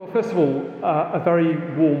first of all, a very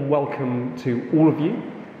warm welcome to all of you.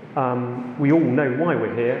 We all know why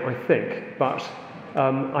we're here, I think, but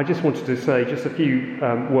I just wanted to say just a few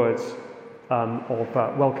words of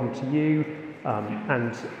welcome to you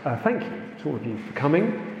and thank you to all of you for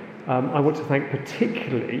coming. I want to thank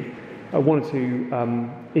particularly one or two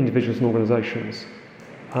individuals and organisations.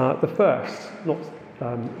 The first,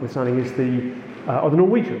 notwithstanding, is are the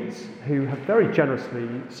Norwegians, who have very generously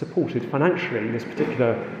supported financially this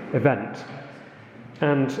particular event.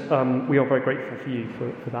 And we are very grateful for you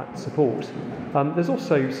for that support. There's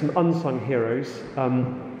also some unsung heroes,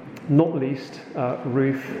 not least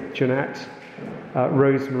Ruth, Jeanette,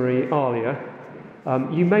 Rosemary, Alia.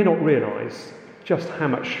 You may not realise just how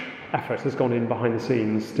much effort has gone in behind the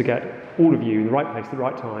scenes to get all of you in the right place at the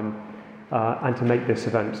right time and to make this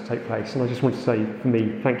event take place. And I just want to say, for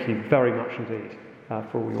me, thank you very much indeed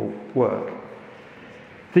for all your work.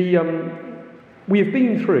 We have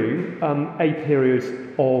been through a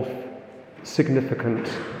period of significant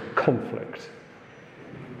conflict,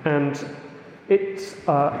 and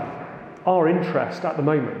our interest at the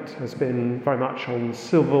moment has been very much on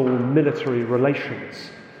civil-military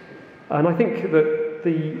relations. And I think that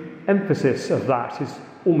the emphasis of that is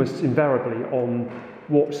almost invariably on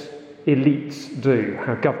what elites do,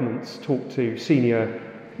 how governments talk to senior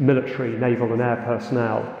military, naval and air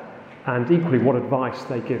personnel, and equally what advice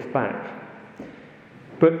they give back.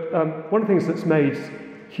 But one of the things that's made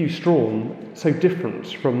Hugh Strachan so different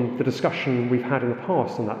from the discussion we've had in the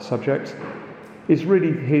past on that subject is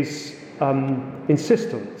really his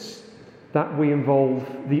insistence that we involve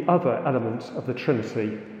the other element of the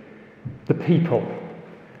Trinity, the people,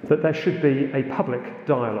 that there should be a public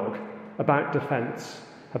dialogue about defence,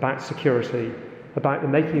 about security, about the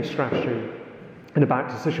making of strategy, and about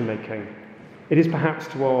decision-making. It is perhaps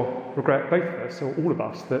to our regret, both of us, or all of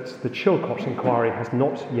us, that the Chilcot inquiry has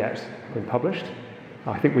not yet been published.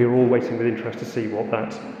 I think we are all waiting with interest to see what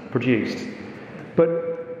that produced.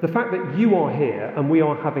 But the fact that you are here and we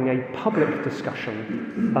are having a public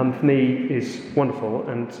discussion, for me, is wonderful,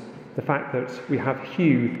 and the fact that we have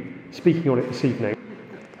Hugh speaking on it this evening,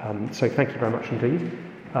 so thank you very much indeed.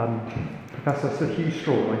 Professor Sir Hugh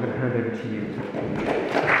Strachan, I'm going to hand over to you.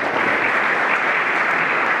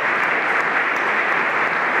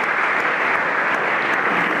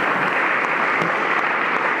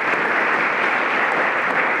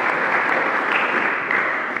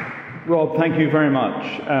 Rob, thank you very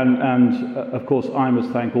much. And of course, I must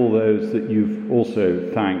thank all those that you've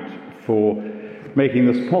also thanked for making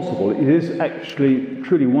this possible. It is actually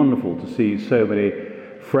truly wonderful to see so many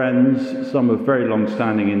friends, some of very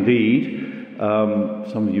long-standing indeed.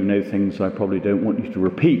 Some of you know things I probably don't want you to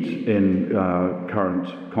repeat in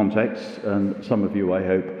current contexts, and some of you, I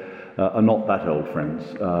hope, are not that old friends,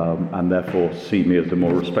 and therefore see me as a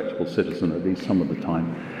more respectable citizen, at least some of the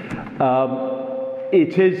time.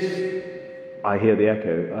 It is, I hear the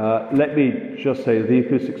echo. Let me just say, the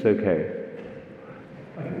acoustic's okay.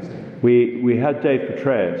 We had Dave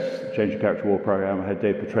Petraeus, the Change of Character War programme. I had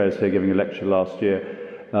Dave Petraeus here giving a lecture last year.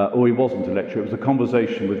 Or he wasn't a lecture, it was a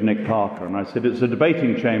conversation with Nick Parker. And I said, it's a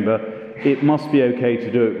debating chamber. It must be okay to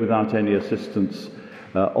do it without any assistance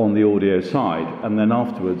on the audio side. And then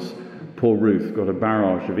afterwards, poor Ruth got a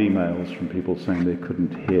barrage of emails from people saying they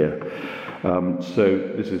couldn't hear.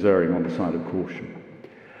 So this is erring on the side of caution.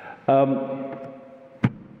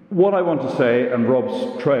 What I want to say, and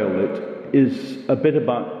Rob's trailed it, is a bit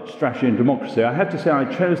about strategy and democracy. I have to say I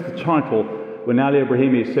chose the title when Ali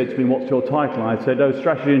Ibrahimi said to me, what's your title? I said, oh,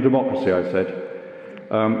 strategy and democracy, I said.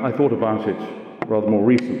 I thought about it rather more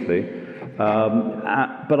recently.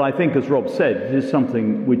 But I think, as Rob said, it is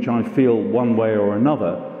something which I feel one way or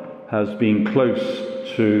another has been close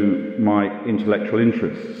to my intellectual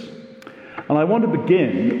interests. And I want to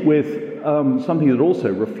begin with something that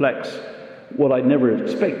also reflects what I'd never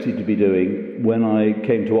expected to be doing when I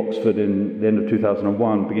came to Oxford in the end of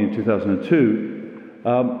 2001, beginning of 2002,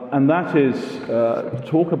 and that is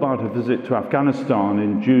talk about a visit to Afghanistan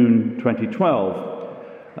in June 2012.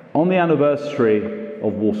 On the anniversary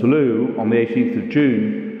of Waterloo, on the 18th of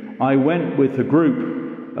June, I went with a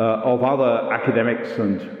group of other academics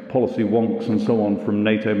and policy wonks and so on from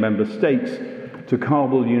NATO member states to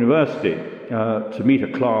Kabul University to meet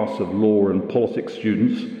a class of law and politics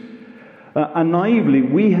students. And naively,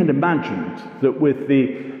 we had imagined that with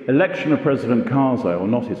the election of President Karzai, or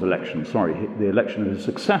not his election, sorry, the election of his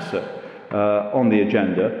successor on the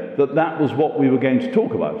agenda, that was what we were going to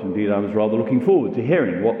talk about. Indeed, I was rather looking forward to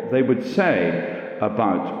hearing what they would say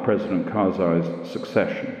about President Karzai's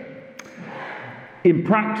succession. In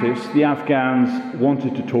practice, the Afghans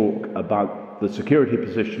wanted to talk about the security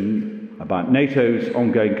position about NATO's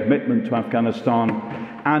ongoing commitment to Afghanistan,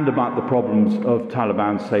 and about the problems of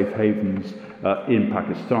Taliban's safe havens in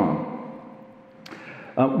Pakistan.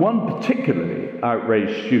 One particularly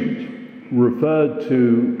outraged student referred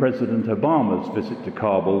to President Obama's visit to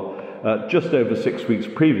Kabul just over 6 weeks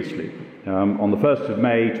previously. On the 1st of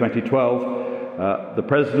May 2012, the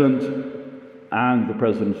President and the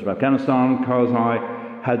President of Afghanistan,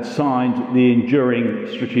 Karzai, had signed the enduring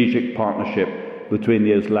strategic partnership between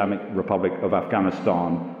the Islamic Republic of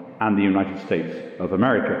Afghanistan and the United States of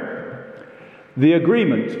America. The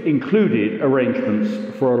agreement included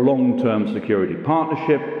arrangements for a long-term security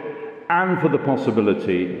partnership and for the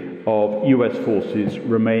possibility of US forces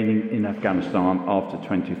remaining in Afghanistan after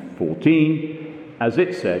 2014, as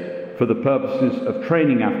it said, for the purposes of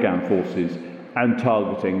training Afghan forces and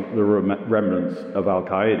targeting the remnants of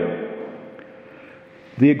al-Qaeda.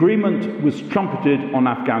 The agreement was trumpeted on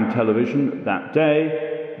Afghan television that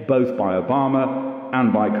day, both by Obama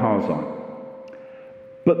and by Karzai.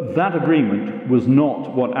 But that agreement was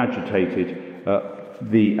not what agitated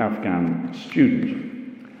the Afghan student.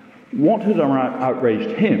 What had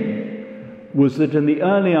outraged him was that in the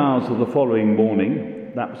early hours of the following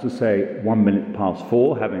morning, that was to say 1 minute past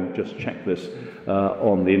 4, having just checked this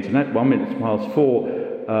on the internet, 1 minute past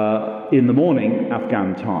 4 in the morning,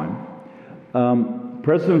 Afghan time,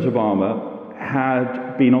 President Obama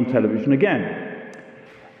had been on television again.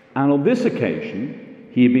 And on this occasion,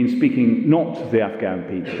 he had been speaking not to the Afghan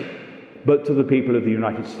people, but to the people of the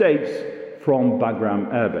United States from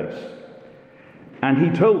Bagram Air Base. And he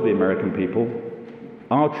told the American people,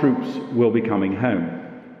 our troops will be coming home.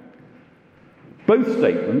 Both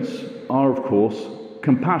statements are, of course,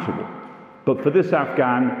 compatible. But for this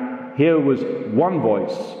Afghan, here was one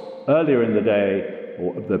voice earlier in the day,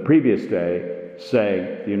 or the previous day,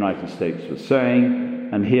 saying the United States was saying,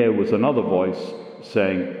 and here was another voice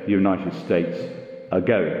saying the United States are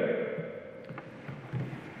going.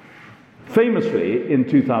 Famously, in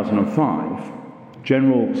 2005,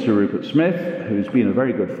 General Sir Rupert Smith, who's been a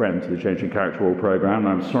very good friend to the Changing Character War programme,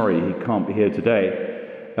 I'm sorry he can't be here today,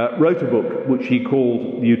 wrote a book which he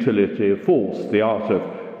called The Utility of Force, The Art of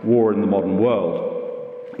War in the Modern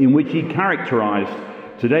World, in which he characterised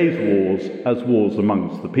today's wars as wars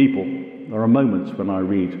amongst the people. There are moments when I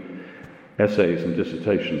read essays and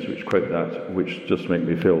dissertations which quote that, which just make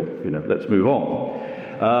me feel, let's move on.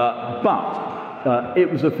 But it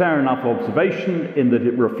was a fair enough observation in that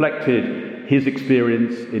it reflected his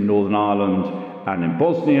experience in Northern Ireland and in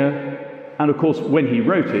Bosnia. And of course, when he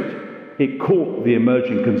wrote it, it caught the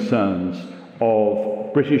emerging concerns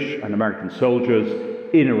of British and American soldiers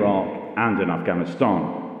in Iraq and in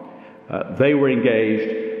Afghanistan. They were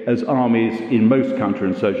engaged, as armies in most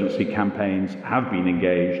counterinsurgency campaigns have been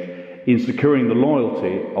engaged, in securing the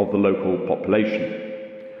loyalty of the local population.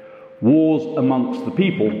 Wars amongst the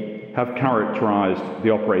people have characterized the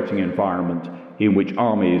operating environment in which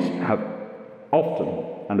armies have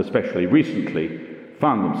often, and especially recently,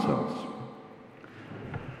 found themselves.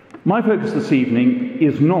 My focus this evening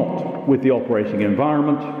is not with the operating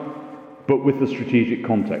environment, but with the strategic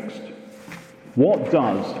context. What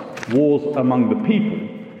does wars among the people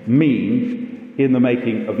mean in the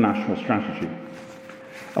making of national strategy?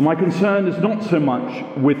 And my concern is not so much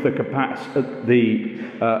with the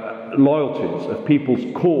loyalties of peoples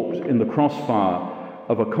caught in the crossfire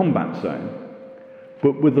of a combat zone,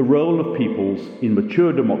 but with the role of peoples in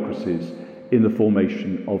mature democracies in the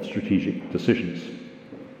formation of strategic decisions.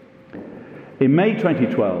 In May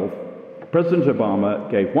 2012, President Obama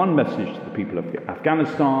gave one message to the people of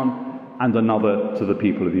Afghanistan and another to the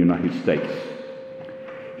people of the United States.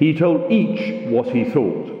 He told each what he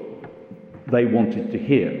thought they wanted to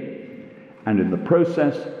hear, and in the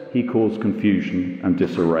process, he caused confusion and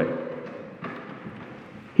disarray.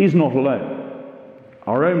 He's not alone.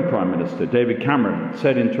 Our own Prime Minister, David Cameron,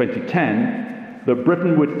 said in 2010 that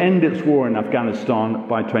Britain would end its war in Afghanistan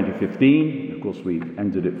by 2015. Of course, we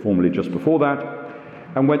ended it formally just before that,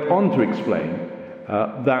 and went on to explain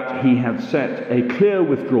that he had set a clear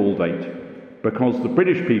withdrawal date because the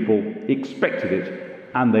British people expected it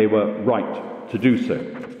and they were right to do so.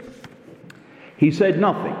 He said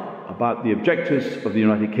nothing about the objectives of the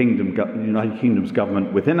United Kingdom's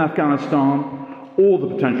government within Afghanistan, or the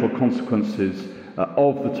potential consequences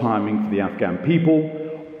of the timing for the Afghan people,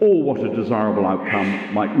 or what a desirable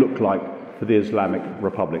outcome might look like for the Islamic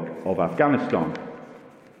Republic of Afghanistan.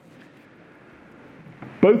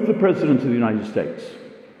 Both the President of the United States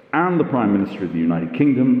and the Prime Minister of the United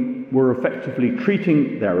Kingdom were effectively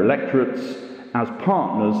treating their electorates as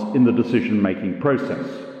partners in the decision-making process.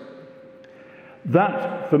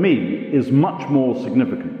 That, for me, is much more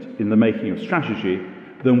significant in the making of strategy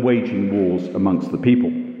than waging wars amongst the people.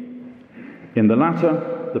 In the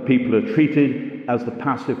latter, the people are treated as the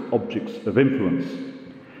passive objects of influence.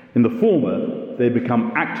 In the former, they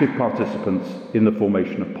become active participants in the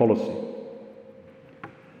formation of policy.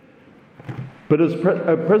 But as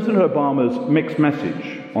President Obama's mixed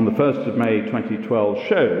message on the 1st of May 2012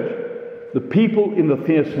 showed, the people in the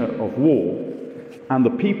theatre of war and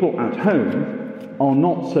the people at home are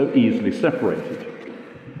not so easily separated,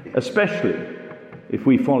 especially if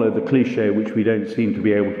we follow the cliché which we don't seem to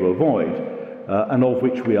be able to avoid, and of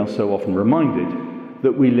which we are so often reminded,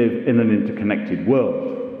 that we live in an interconnected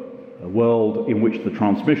world, a world in which the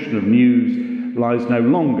transmission of news lies no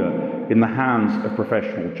longer in the hands of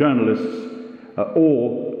professional journalists,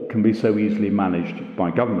 or can be so easily managed by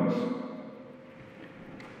governments.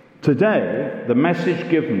 Today, the message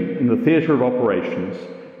given in the theatre of operations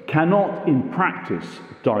cannot in practice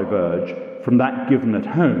diverge from that given at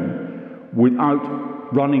home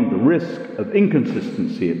without running the risk of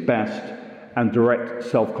inconsistency at best and direct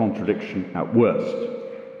self-contradiction at worst.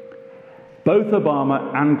 Both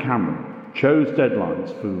Obama and Cameron chose deadlines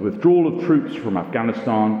for the withdrawal of troops from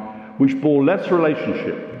Afghanistan which bore less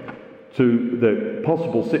relationship to the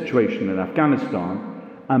possible situation in Afghanistan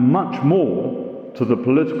and much more to the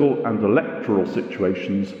political and electoral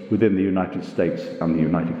situations within the United States and the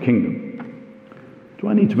United Kingdom. Do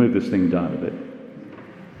I need to move this thing down a bit?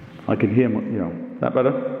 I can hear, that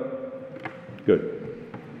better? Good.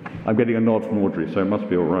 I'm getting a nod from Audrey, so it must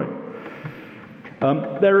be all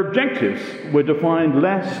right. Their objectives were defined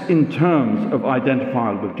less in terms of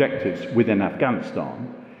identifiable objectives within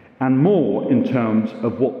Afghanistan and more in terms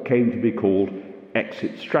of what came to be called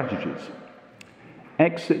exit strategies.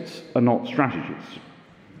 Exits are not strategies.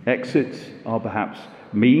 Exits are perhaps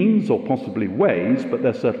means or possibly ways, but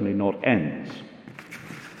they're certainly not ends.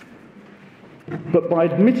 But by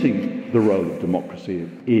admitting the role of democracy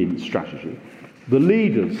in strategy, the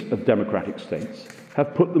leaders of democratic states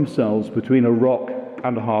have put themselves between a rock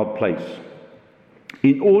and a hard place.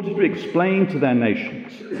 In order to explain to their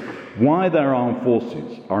nations why their armed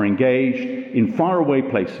forces are engaged in faraway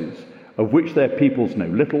places of which their peoples know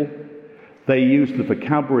little, they use the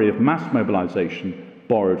vocabulary of mass mobilization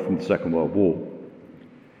borrowed from the Second World War.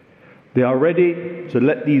 They are ready to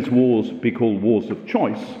let these wars be called wars of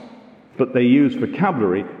choice, but they use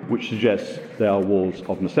vocabulary which suggests they are wars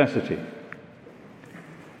of necessity.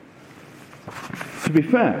 To be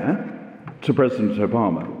fair to President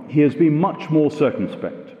Obama, he has been much more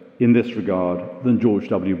circumspect in this regard than George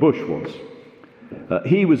W. Bush was.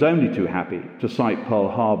 He was only too happy to cite Pearl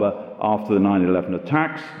Harbor after the 9/11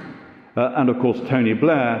 attacks, and of course Tony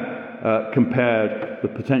Blair compared the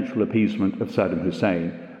potential appeasement of Saddam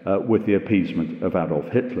Hussein with the appeasement of Adolf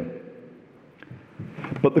Hitler.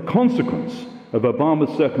 But the consequence of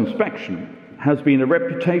Obama's circumspection has been a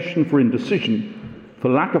reputation for indecision, for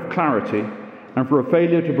lack of clarity, and for a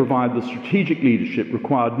failure to provide the strategic leadership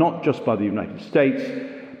required not just by the United States,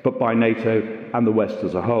 but by NATO and the West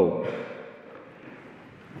as a whole.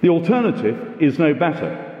 The alternative is no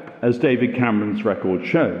better, as David Cameron's record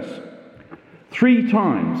shows. 3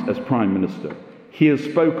 times as Prime Minister, he has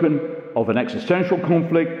spoken of an existential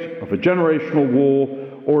conflict, of a generational war,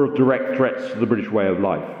 or of direct threats to the British way of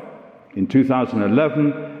life. In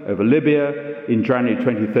 2011, over Libya, in January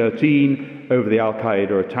 2013, over the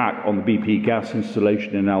Al-Qaeda attack on the BP gas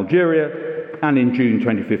installation in Algeria, and in June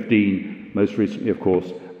 2015, most recently, of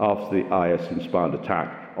course, after the IS-inspired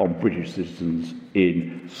attack on British citizens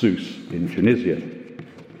in Sousse in Tunisia.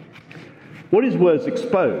 What his words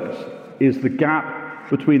expose is the gap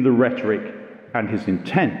between the rhetoric and his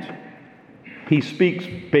intent. He speaks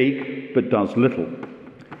big, but does little.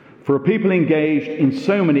 For a people engaged in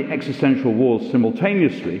so many existential wars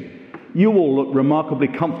simultaneously, you all look remarkably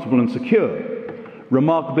comfortable and secure,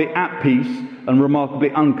 remarkably at peace and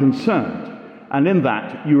remarkably unconcerned, and in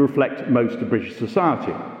that you reflect most of British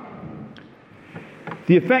society.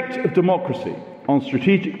 The effect of democracy on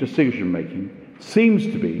strategic decision-making seems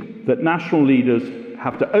to be that national leaders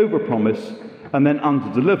have to overpromise and then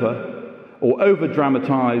underdeliver, or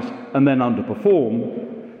over-dramatise and then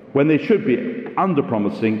underperform, when they should be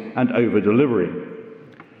underpromising and over-delivering.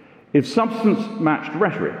 If substance matched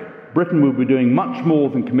rhetoric, Britain would be doing much more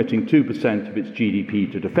than committing 2% of its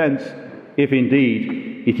GDP to defence, if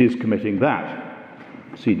indeed it is committing that.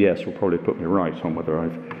 CDS will probably put me right on whether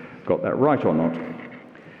I've got that right or not.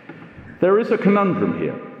 There is a conundrum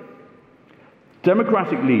here.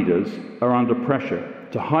 Democratic leaders are under pressure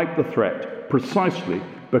to hike the threat precisely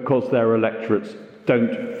because their electorates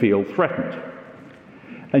don't feel threatened.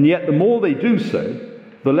 And yet the more they do so,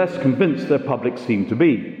 the less convinced their publics seem to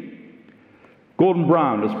be. Gordon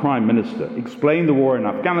Brown, as Prime Minister, explained the war in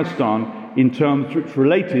Afghanistan in terms which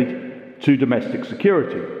related to domestic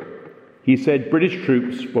security. He said British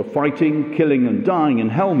troops were fighting, killing and dying in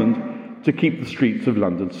Helmand to keep the streets of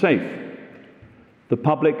London safe. The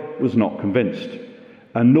public was not convinced,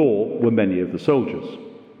 and nor were many of the soldiers.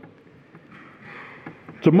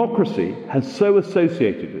 Democracy has so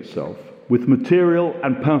associated itself with material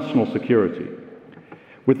and personal security,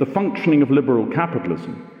 with the functioning of liberal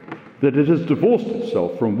capitalism, that it has divorced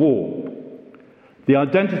itself from war. The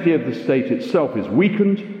identity of the state itself is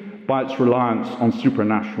weakened by its reliance on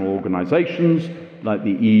supranational organisations like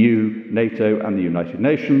the EU, NATO and the United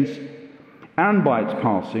Nations, and by its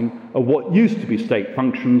passing of what used to be state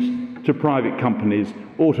functions to private companies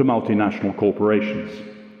or to multinational corporations.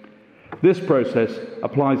 This process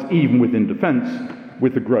applies even within defence,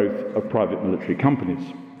 with the growth of private military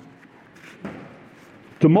companies.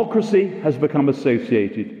 Democracy has become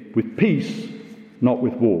associated with peace, not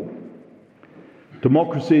with war.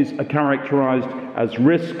 Democracies are characterised as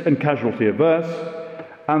risk and casualty averse,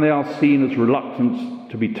 and they are seen as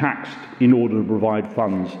reluctant to be taxed in order to provide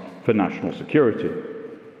funds for national security.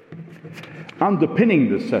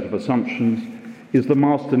 Underpinning this set of assumptions is the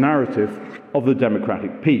master narrative of the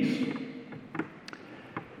democratic peace.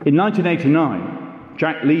 In 1989,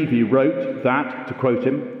 Jack Levy wrote that, to quote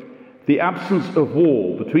him, "The absence of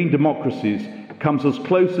war between democracies comes as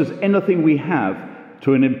close as anything we have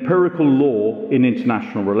to an empirical law in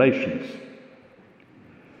international relations."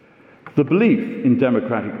 The belief in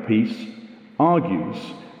democratic peace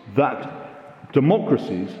argues that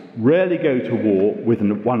democracies rarely go to war with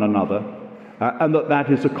one another, and that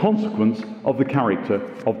is a consequence of the character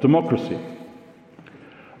of democracy.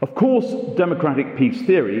 Of course, democratic peace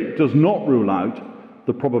theory does not rule out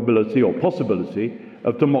the probability or possibility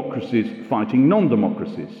of democracies fighting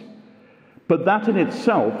non-democracies. But that in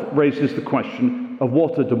itself raises the question of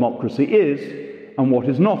what a democracy is and what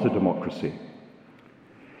is not a democracy.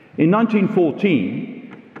 In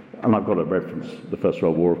 1914, and I've got to reference the First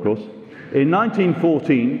World War, of course, in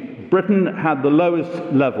 1914, Britain had the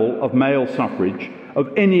lowest level of male suffrage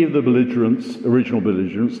of any of the original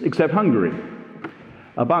belligerents, except Hungary.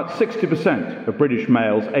 About 60% of British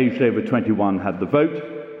males aged over 21 had the vote.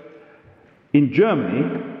 In Germany,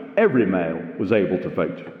 every male was able to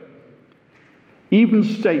vote. Even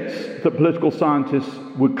states that political scientists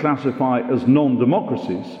would classify as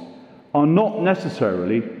non-democracies are not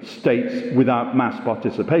necessarily states without mass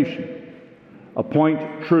participation, a point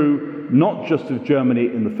true not just of Germany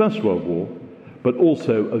in the First World War, but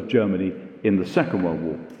also of Germany in the Second World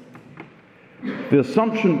War. The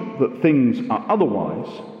assumption that things are otherwise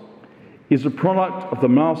is a product of the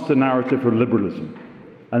master narrative of liberalism,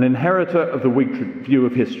 an inheritor of the Whig view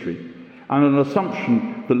of history, and an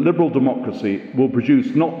assumption that liberal democracy will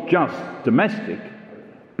produce not just domestic,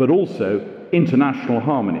 but also international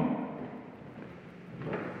harmony.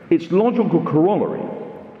 Its logical corollary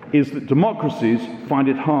is that democracies find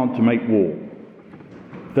it hard to make war.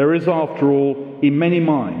 There is, after all, in many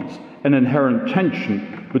minds, an inherent tension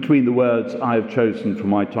between the words I have chosen for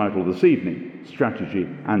my title this evening, strategy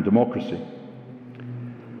and democracy.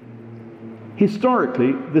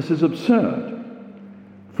 Historically, this is absurd.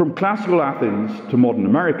 From classical Athens to modern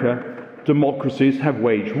America, democracies have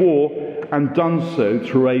waged war and done so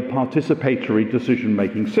through a participatory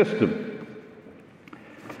decision-making system.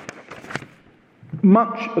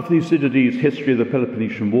 Much of Thucydides' history of the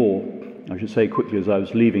Peloponnesian War, I should say quickly as I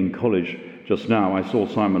was leaving college just now, I saw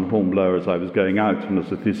Simon Hornblower as I was going out, and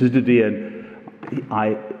as a Thucydidean,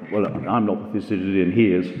 I'm not the Thucydidean he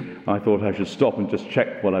is. I thought I should stop and just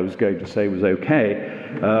check what I was going to say was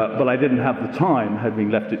okay, but I didn't have the time, having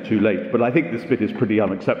left it too late. But I think this bit is pretty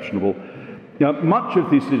unexceptionable. Now, much of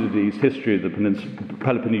Thucydides' history of the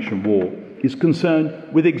Peloponnesian War is concerned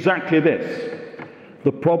with exactly this: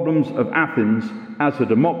 the problems of Athens as a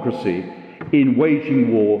democracy in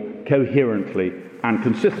waging war coherently and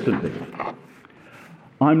consistently.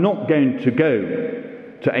 I'm not going to go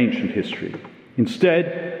to ancient history.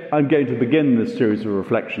 Instead, I'm going to begin this series of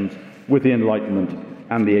reflections with the Enlightenment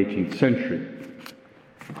and the 18th century.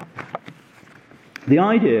 The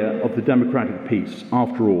idea of the democratic peace,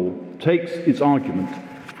 after all, takes its argument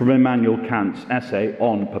from Immanuel Kant's essay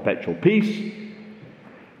on perpetual peace.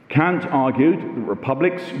 Kant argued that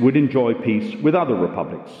republics would enjoy peace with other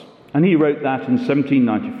republics, and he wrote that in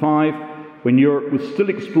 1795, when Europe was still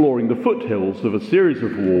exploring the foothills of a series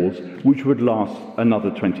of wars which would last another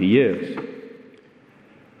 20 years.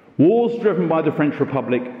 Wars driven by the French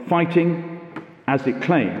Republic fighting, as it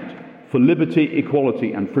claimed, for liberty,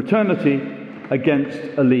 equality and fraternity against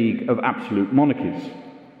a league of absolute monarchies.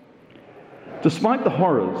 Despite the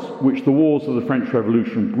horrors which the wars of the French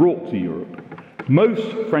Revolution brought to Europe,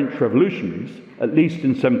 most French revolutionaries, at least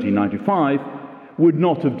in 1795, would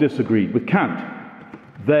not have disagreed with Kant.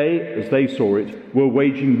 They, as they saw it, were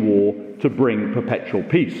waging war to bring perpetual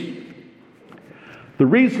peace. The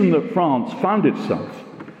reason that France found itself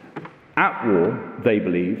at war, they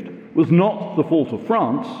believed, was not the fault of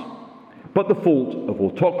France, but the fault of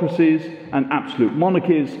autocracies and absolute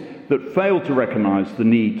monarchies that failed to recognise the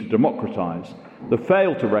need to democratise, that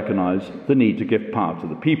failed to recognise the need to give power to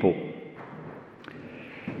the people.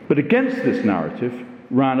 But against this narrative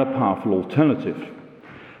ran a powerful alternative: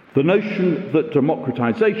 the notion that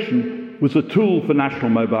democratisation was a tool for national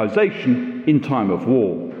mobilisation in time of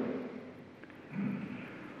war.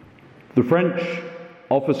 The French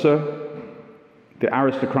officer, the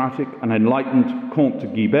aristocratic and enlightened Comte de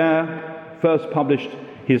Guibert, first published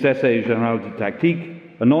his Essai Général de Tactique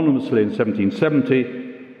anonymously in 1770,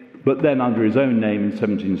 but then under his own name in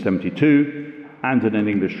 1772, and in an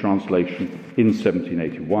English translation in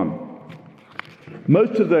 1781.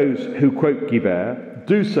 Most of those who quote Guibert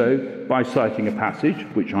do so by citing a passage,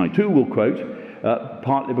 which I too will quote,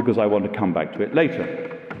 partly because I want to come back to it later.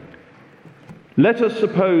 "Let us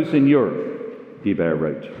suppose in Europe," Guibert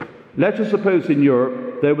wrote, "let us suppose in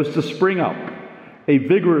Europe there was to spring up a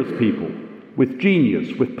vigorous people with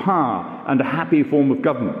genius, with power and a happy form of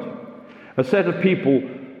government, a set of people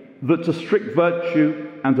that to strict virtue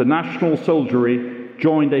and a national soldiery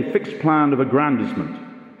joined a fixed plan of aggrandizement,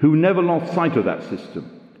 who never lost sight of that system,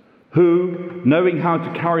 who, knowing how to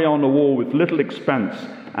carry on a war with little expense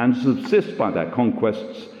and subsist by their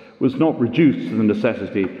conquests, was not reduced to the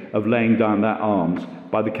necessity of laying down their arms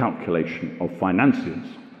by the calculation of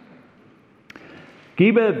financiers."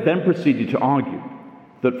 Guibert then proceeded to argue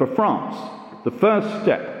that for France, the first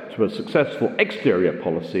step to a successful exterior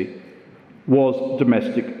policy was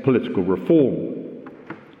domestic political reform.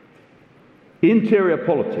 Interior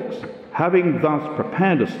politics, having thus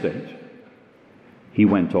prepared a state,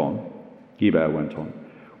 Guibert went on,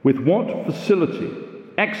 with what facility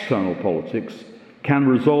external politics can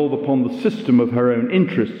resolve upon the system of her own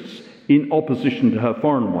interests in opposition to her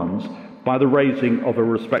foreign ones by the raising of a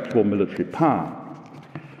respectable military power.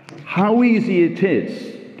 How easy it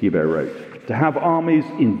is, Guibert wrote, to have armies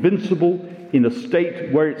invincible in a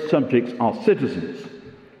state where its subjects are citizens,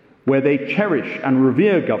 where they cherish and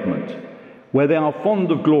revere government, where they are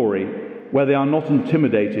fond of glory, where they are not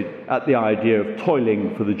intimidated at the idea of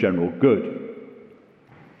toiling for the general good.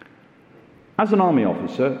 As an army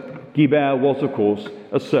officer, Guibert was, of course,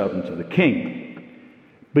 a servant of the king,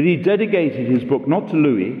 but he dedicated his book not to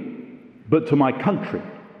Louis, but to my country.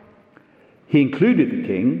 He included the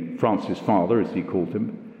king, France's father, as he called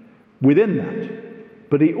him, within that,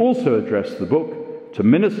 but he also addressed the book to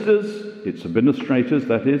ministers, its administrators,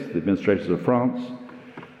 that is, the administrators of France,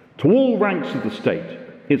 to all ranks of the state,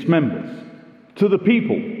 its members, to the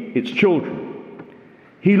people, its children.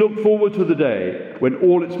 He looked forward to the day when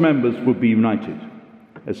all its members would be united.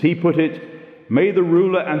 As he put it, may the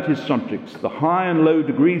ruler and his subjects, the high and low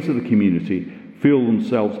degrees of the community, feel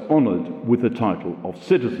themselves honoured with the title of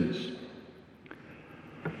citizens.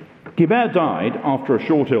 Guibert died after a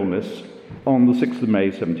short illness on the 6th of May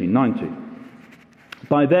 1790.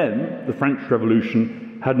 By then, the French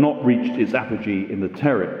Revolution had not reached its apogee in the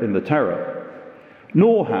terror,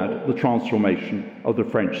 nor had the transformation of the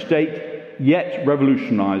French state yet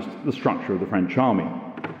revolutionised the structure of the French army.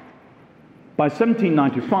 By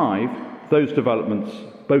 1795, those developments,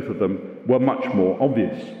 both of them, were much more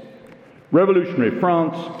obvious. Revolutionary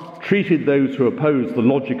France treated those who opposed the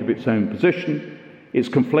logic of its own position, its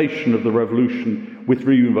conflation of the revolution with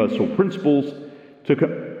universal principles,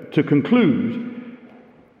 to conclude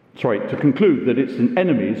that its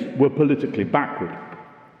enemies were politically backward.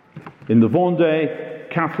 In the Vendée,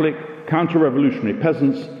 Catholic, counter-revolutionary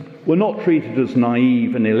peasants were not treated as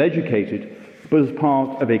naive and ill-educated, but as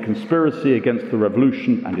part of a conspiracy against the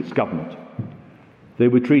revolution and its government. They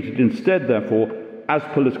were treated instead, therefore, as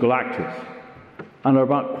political actors, and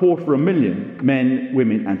about 250,000 men,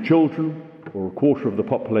 women and children, or a quarter of the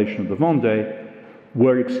population of the Vendée,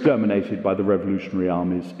 were exterminated by the revolutionary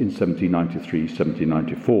armies in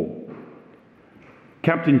 1793-1794.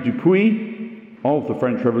 Captain Dupuy of the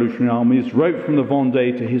French revolutionary armies wrote from the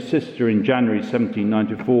Vendée to his sister in January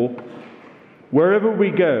 1794, "Wherever we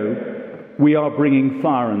go, we are bringing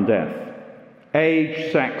fire and death.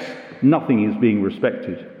 Age, sex, nothing is being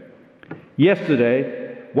respected.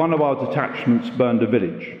 Yesterday, one of our detachments burned a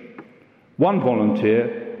village. One volunteer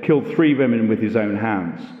killed 3 women with his own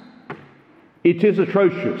hands. It is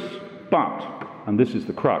atrocious, but, and this is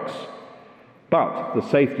the crux, but the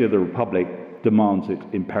safety of the Republic demands it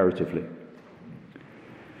imperatively."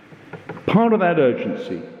 Part of that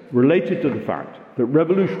urgency related to the fact that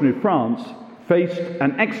revolutionary France faced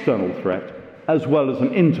an external threat as well as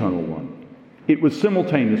an internal one. It was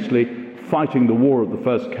simultaneously fighting the war of the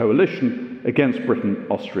First Coalition against Britain,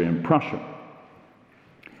 Austria, and Prussia.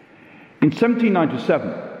 In 1797,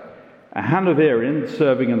 a Hanoverian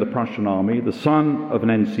serving in the Prussian army, the son of an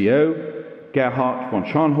NCO, Gerhard von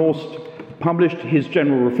Scharnhorst, published his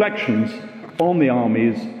general reflections on the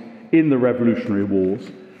armies in the Revolutionary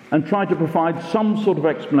Wars and tried to provide some sort of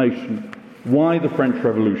explanation why the French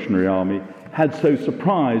Revolutionary Army had so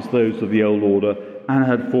surprised those of the old order and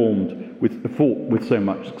had fought with so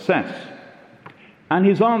much success. And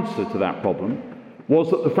his answer to that problem was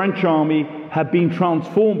that the French army had been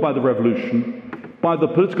transformed by the revolution, by the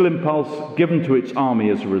political impulse given to its army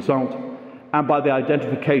as a result, and by the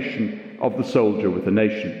identification of the soldier with the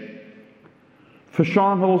nation. For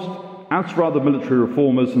Scharnhorst, as for other military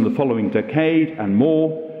reformers in the following decade and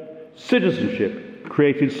more, citizenship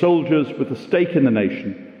created soldiers with a stake in the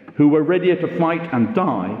nation who were readier to fight and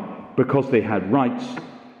die because they had rights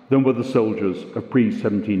than were the soldiers of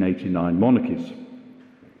pre-1789 monarchies.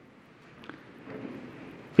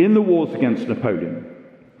 In the wars against Napoleon,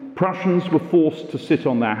 Prussians were forced to sit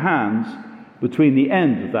on their hands between the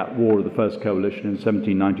end of that war of the First Coalition in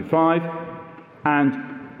 1795 and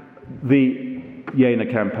the Jena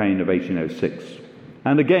campaign of 1806,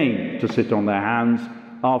 and again to sit on their hands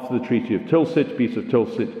after the Treaty of Tilsit, Peace of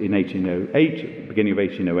Tilsit in 1808, beginning of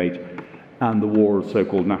 1808, and the War of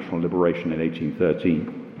so-called National Liberation in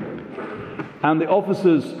 1813. And the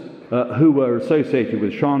officers who were associated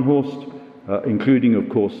with Scharnhorst, including, of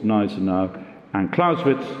course, Gneisenau and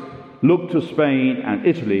Clausewitz, looked to Spain and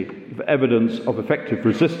Italy for evidence of effective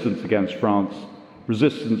resistance against France,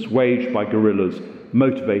 resistance waged by guerrillas,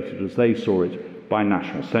 motivated, as they saw it, by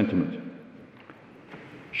national sentiment.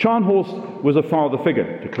 Scharnhorst was a father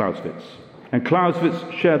figure to Clausewitz, and Clausewitz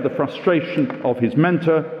shared the frustration of his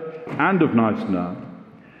mentor and of Gneisenau,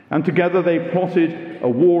 and together they plotted a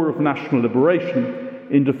war of national liberation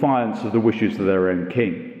in defiance of the wishes of their own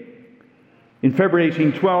king. In February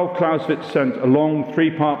 1812, Clausewitz sent a long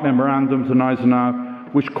three-part memorandum to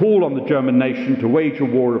Gneisenau which called on the German nation to wage a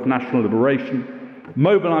war of national liberation,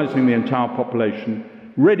 mobilizing the entire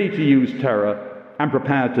population, ready to use terror and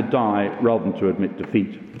prepared to die rather than to admit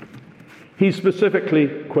defeat. He specifically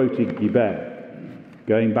quoted Guibert,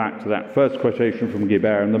 going back to that first quotation from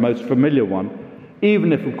Guibert, and the most familiar one,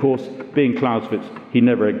 even if, of course, being Clausewitz, he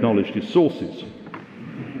never acknowledged his sources.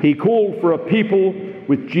 He called for a people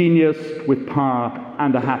with genius, with power,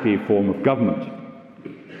 and a happy form of government.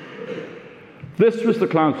 This was the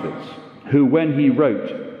Clausewitz who, when he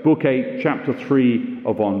wrote Book 8, Chapter 3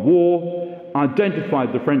 of On War,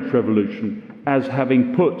 identified the French Revolution as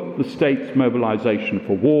having put the state's mobilization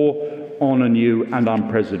for war on a new and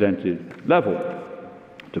unprecedented level.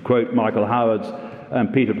 To quote Michael Howard's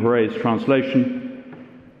and Peter Perret's translation,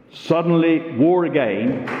 suddenly war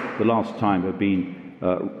again, the last time had been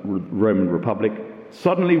Roman Republic,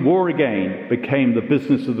 suddenly war again became the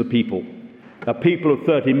business of the people, a people of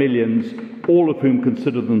 30 millions, all of whom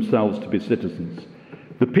considered themselves to be citizens.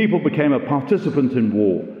 The people became a participant in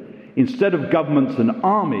war. Instead of governments and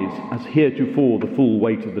armies, as heretofore the full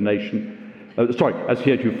weight of the nation,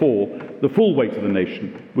 the full weight of the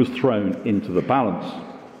nation was thrown into the balance.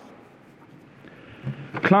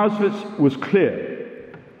 Clausewitz was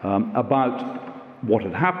clear about what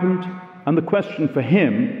had happened, and the question for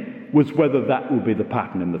him was whether that would be the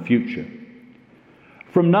pattern in the future.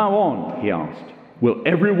 From now on, he asked, will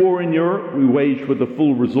every war in Europe be waged with the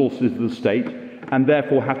full resources of the state and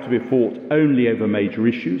therefore have to be fought only over major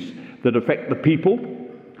issues that affect the people?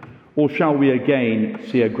 Or shall we again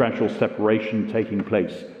see a gradual separation taking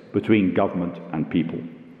place between government and people?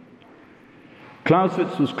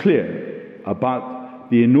 Clausewitz was clear about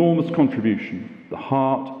the enormous contribution the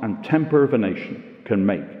heart and temper of a nation can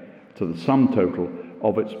make to the sum total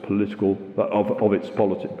of its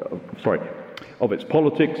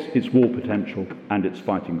politics, its war potential, and its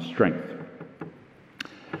fighting strength.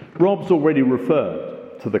 Rob's already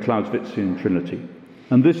referred to the Clausewitzian Trinity,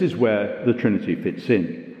 and this is where the Trinity fits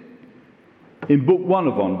in. In Book 1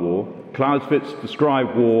 of On War, Clausewitz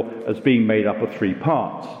described war as being made up of three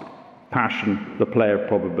parts: passion, the play of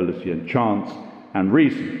probability and chance, and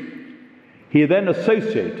reason. He then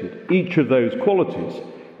associated each of those qualities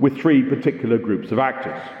with three particular groups of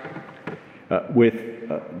actors, with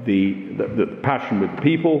the passion with the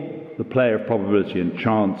people, the play of probability and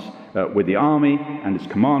chance with the army and its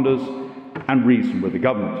commanders, and reason with the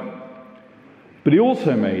government. But he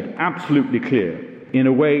also made absolutely clear, in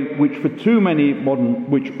a way which too many modern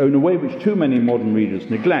readers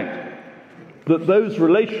neglect, that those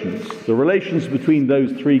relations, the relations between those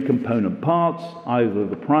three component parts, either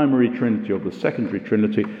the primary trinity or the secondary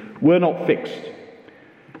trinity, were not fixed.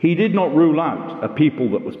 He did not rule out a people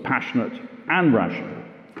that was passionate and rational.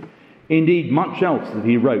 Indeed, much else that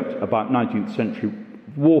he wrote about 19th century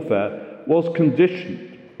warfare was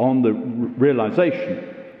conditioned on the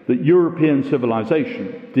realization that European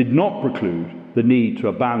civilization did not preclude the need to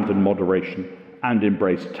abandon moderation and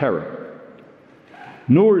embrace terror.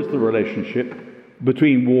 Nor is the relationship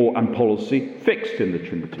between war and policy fixed in the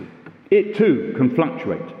Trinity. It too can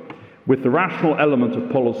fluctuate, with the rational element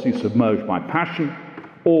of policy submerged by passion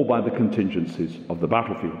or by the contingencies of the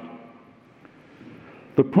battlefield.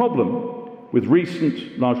 The problem with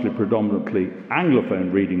recent, largely predominantly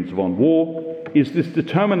Anglophone readings of On War is this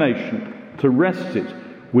determination to rest it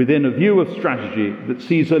within a view of strategy that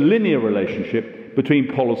sees a linear relationship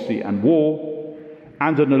between policy and war,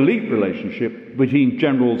 and an elite relationship between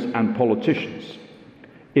generals and politicians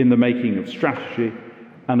in the making of strategy,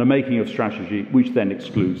 and a making of strategy which then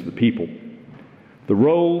excludes the people. The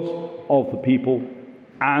roles of the people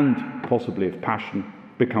and possibly of passion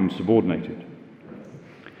become subordinated.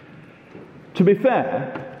 To be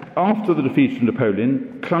fair, after the defeat of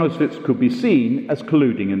Napoleon, Clausewitz could be seen as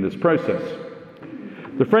colluding in this process.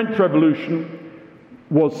 The French Revolution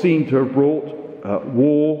was seen to have brought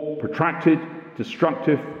war, protracted,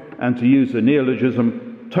 destructive, and to use a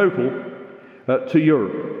neologism, total, to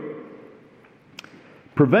Europe.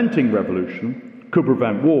 Preventing revolution could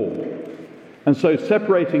prevent war, and so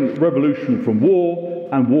separating revolution from war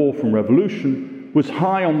and war from revolution was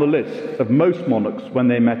high on the list of most monarchs when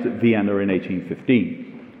they met at Vienna in 1815.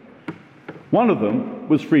 One of them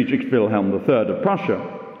was Friedrich Wilhelm III of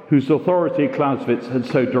Prussia, whose authority Clausewitz had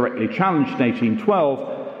so directly challenged in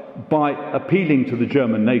 1812 by appealing to the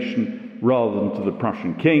German nation rather than to the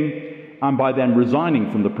Prussian king, and by then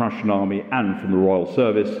resigning from the Prussian army and from the royal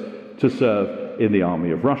service to serve in the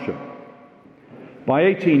army of Russia. By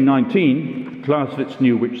 1819, Clausewitz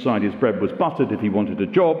knew which side his bread was buttered if he wanted a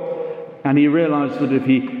job, and he realized that if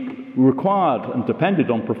he required and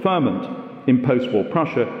depended on preferment in post-war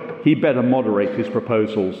Prussia, he better moderate his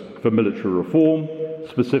proposals for military reform,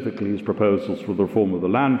 specifically his proposals for the reform of the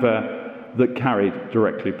Landwehr, that carried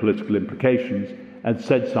directly political implications and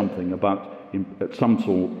said something about some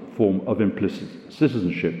sort of form of implicit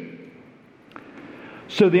citizenship.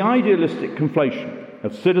 So the idealistic conflation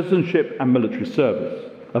of citizenship and military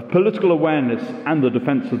service, of political awareness and the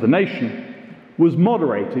defence of the nation, was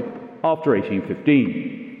moderated after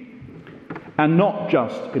 1815. And not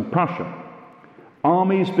just in Prussia.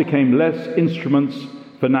 Armies became less instruments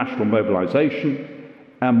for national mobilization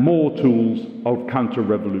and more tools of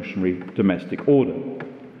counter-revolutionary domestic order.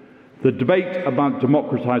 The debate about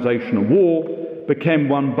democratization of war became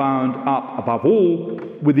one bound up, above all,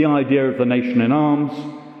 with the idea of the nation in arms,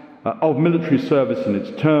 of military service in its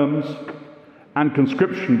terms, and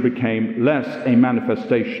conscription became less a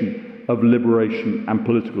manifestation of liberation and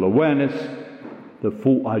political awareness, the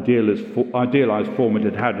full idealized form it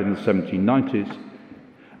had had in the 1790s,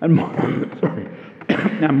 and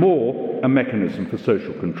more a mechanism for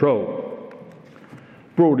social control.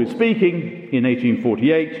 Broadly speaking, in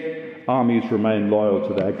 1848, armies remained loyal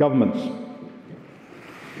to their governments.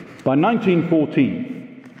 By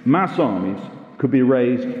 1914, mass armies could be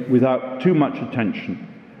raised without too much attention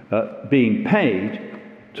being paid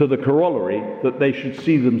to the corollary that they should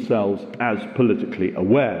see themselves as politically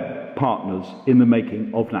aware partners in the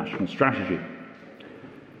making of national strategy.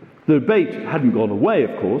 The debate hadn't gone away,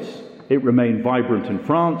 of course. It remained vibrant in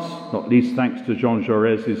France, not least thanks to Jean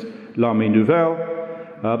Jaurès's L'Armée Nouvelle,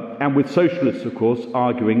 and with socialists, of course,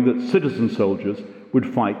 arguing that citizen soldiers would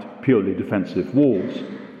fight purely defensive wars.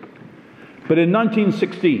 But in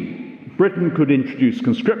 1916, Britain could introduce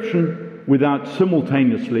conscription without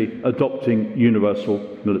simultaneously adopting universal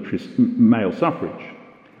military male suffrage.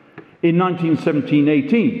 In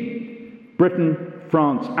 1917-18, Britain,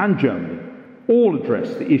 France, and Germany all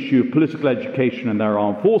addressed the issue of political education in their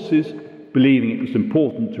armed forces, believing it was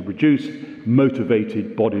important to produce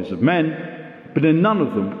motivated bodies of men, but in none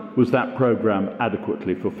of them was that program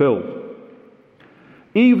adequately fulfilled.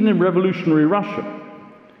 Even in revolutionary Russia,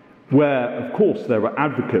 where, of course, there were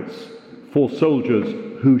advocates for soldiers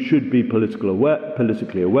who should be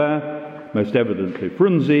politically aware, most evidently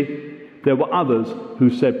Frunze, there were others who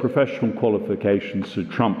said professional qualifications should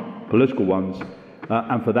trump political ones,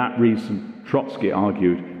 and for that reason, Trotsky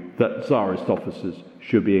argued that Tsarist officers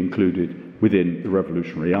should be included within the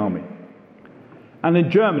Revolutionary Army. And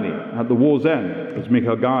in Germany, at the war's end, as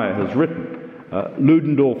Michael Geyer has written,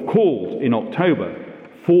 Ludendorff called in October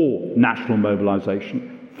for national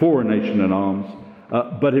mobilization, for a nation in arms,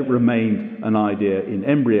 but it remained an idea in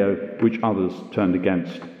embryo which others turned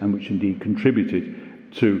against and which indeed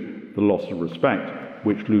contributed to the loss of respect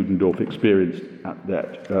which Ludendorff experienced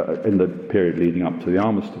in the period leading up to the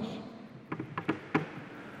armistice.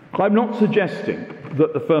 I'm not suggesting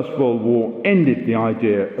that the First World War ended the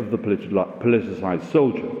idea of the politicized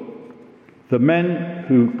soldier. The men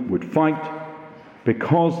who would fight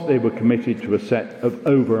because they were committed to a set of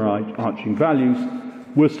overarching values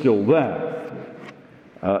were still there.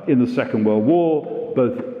 In the Second World War,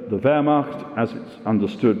 both the Wehrmacht, as it's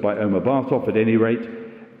understood by Omar Bartov at any rate,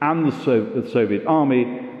 and the Soviet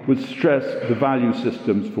Army would stress the value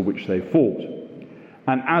systems for which they fought.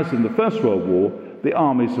 And as in the First World War, the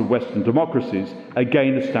armies of Western democracies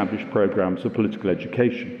again established programs of political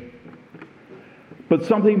education. But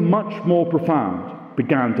something much more profound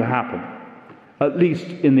began to happen, at least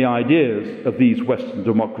in the ideas of these Western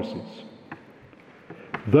democracies.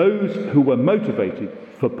 Those who were motivated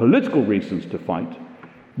for political reasons to fight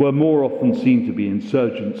were more often seen to be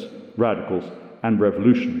insurgents, radicals, and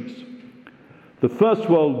revolutionaries. The First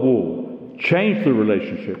World War changed the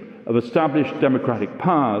relationship of established democratic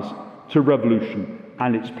powers to revolution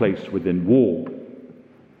and its place within war.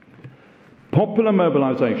 Popular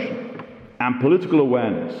mobilization and political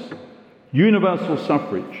awareness, universal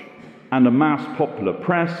suffrage, and a mass popular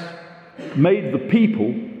press made the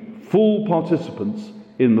people full participants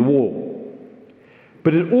in the war.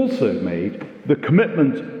 But it also made the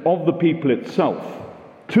commitment of the people itself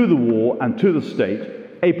to the war and to the state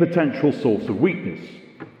a potential source of weakness.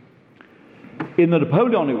 In the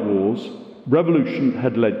Napoleonic Wars, revolution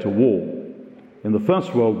had led to war. In the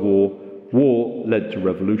First World War, war led to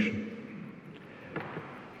revolution.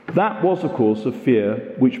 That was, of course, a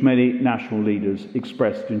fear which many national leaders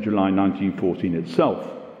expressed in July 1914 itself,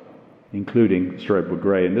 including Sir Edward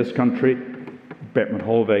Grey in this country, Beckmann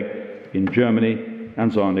Hollweg in Germany,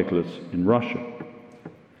 and Tsar Nicholas in Russia.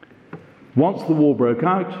 Once the war broke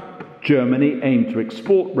out, Germany aimed to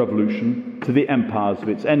export revolution to the empires of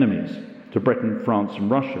its enemies, to Britain, France, and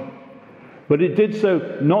Russia. But it did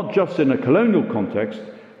so not just in a colonial context,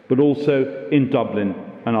 but also in Dublin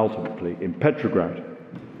and ultimately in Petrograd.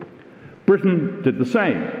 Britain did the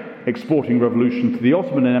same, exporting revolution to the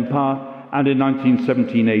Ottoman Empire, and in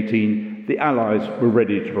 1917-18, the Allies were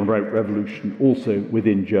ready to promote revolution also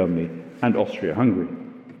within Germany and Austria-Hungary.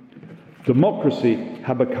 Democracy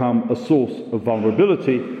had become a source of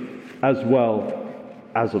vulnerability as well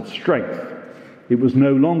as of strength. It was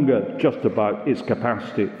no longer just about its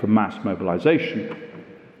capacity for mass mobilization,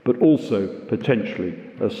 but also potentially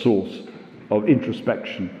a source of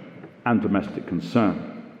introspection and domestic concern.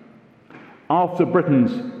 After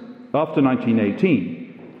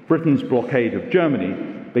 1918, Britain's blockade of Germany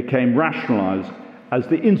became rationalized as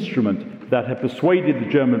the instrument that had persuaded the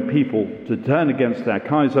German people to turn against their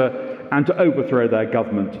Kaiser and to overthrow their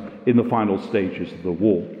government in the final stages of the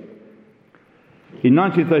war. In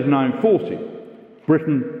 1939-40,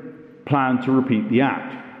 Britain planned to repeat the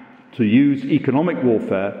act, to use economic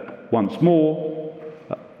warfare once more,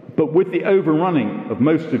 but with the overrunning of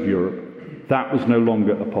most of Europe, that was no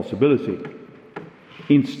longer a possibility.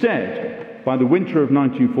 Instead, by the winter of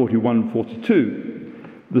 1941-42,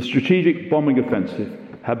 the strategic bombing offensive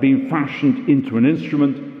had been fashioned into an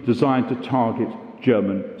instrument designed to target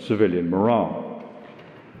German civilian morale.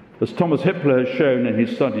 As Thomas Hippler has shown in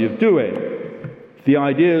his study of Douai, the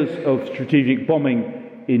ideas of strategic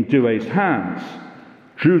bombing in Douai's hands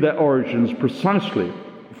drew their origins precisely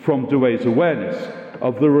from Douai's awareness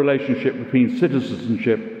of the relationship between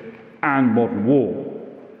citizenship and modern war,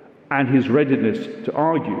 and his readiness to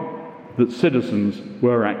argue that citizens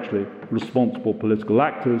were actually responsible political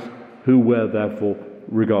actors who were therefore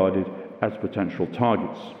regarded as potential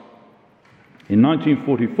targets. In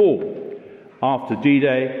 1944, after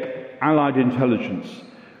D-Day, Allied intelligence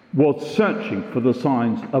was searching for the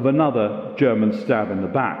signs of another German stab in the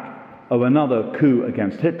back, of another coup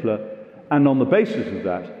against Hitler, and on the basis of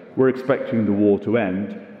that, were expecting the war to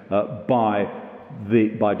end by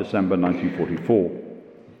December 1944.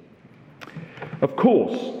 Of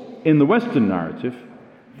course, in the Western narrative,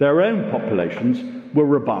 their own populations were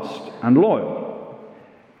robust and loyal.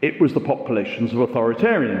 It was the populations of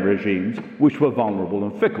authoritarian regimes which were vulnerable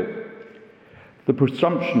and fickle. The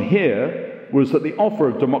presumption here was that the offer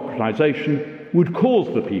of democratization would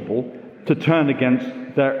cause the people to turn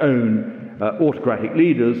against their own autocratic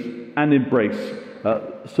leaders and embrace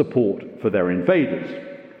support for their invaders.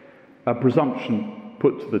 A presumption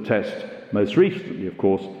put to the test most recently, of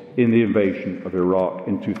course, in the invasion of Iraq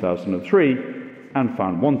in 2003 and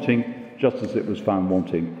found wanting, just as it was found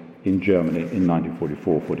wanting in Germany in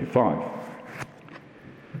 1944-45.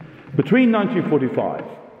 Between 1945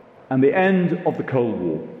 and the end of the Cold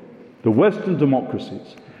War, the Western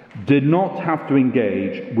democracies did not have to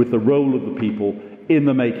engage with the role of the people in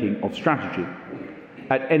the making of strategy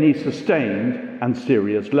at any sustained and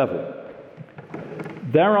serious level.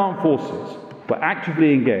 Their armed forces were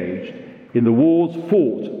actively engaged in the wars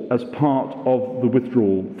fought as part of the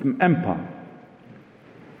withdrawal from empire.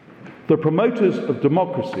 The promoters of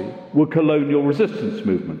democracy were colonial resistance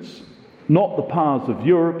movements, not the powers of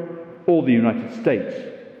Europe or the United States.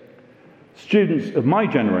 Students of my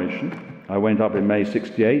generation, I went up in May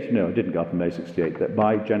 68, no, I didn't go up in May 68, that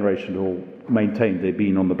my generation all maintained they'd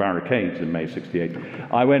been on the barricades in May 68.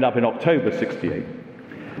 I went up in October 68.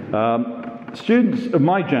 Students of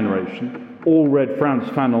my generation all read Frantz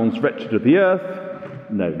Fanon's Wretched of the Earth,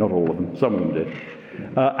 no, not all of them, some of them did,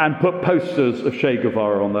 and put posters of Che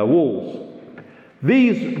Guevara on their walls.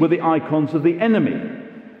 These were the icons of the enemy,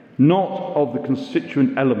 not of the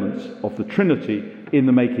constituent elements of the Trinity in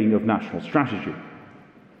the making of national strategy.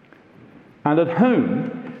 And at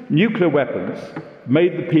home, nuclear weapons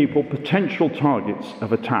made the people potential targets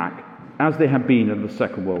of attack, as they had been in the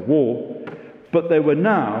Second World War, but they were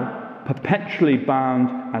now perpetually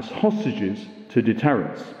bound as hostages to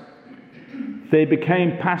deterrence. They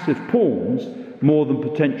became passive pawns more than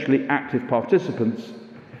potentially active participants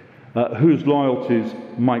whose loyalties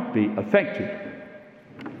might be affected.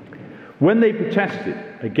 When they protested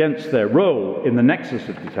against their role in the nexus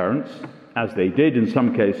of deterrence, as they did in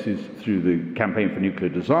some cases through the Campaign for Nuclear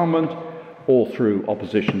Disarmament or through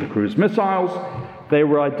opposition to cruise missiles, they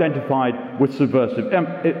were identified with subversive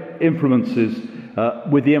influences,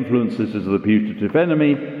 with the influences of the putative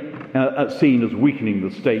enemy, seen as weakening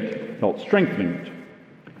the state, not strengthening it.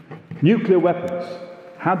 Nuclear weapons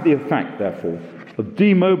had the effect, therefore, of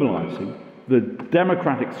demobilizing the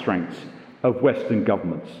democratic strengths of Western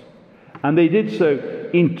governments. And they did so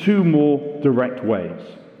in two more direct ways.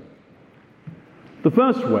 The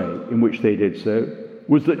first way in which they did so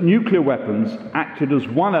was that nuclear weapons acted as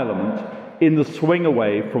one element in the swing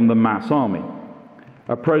away from the mass army,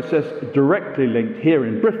 a process directly linked here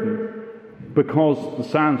in Britain because the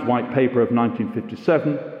Sands White Paper of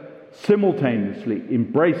 1957 simultaneously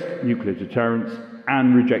embraced nuclear deterrence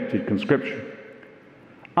and rejected conscription.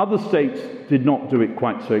 Other states did not do it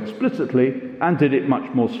quite so explicitly and did it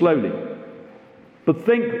much more slowly. But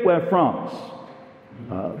think where France,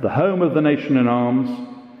 the home of the nation in arms,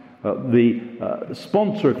 the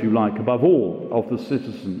sponsor, if you like, above all, of the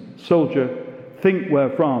citizen soldier, think where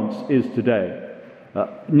France is today,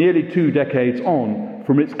 nearly 2 decades on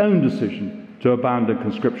from its own decision to abandon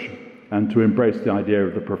conscription and to embrace the idea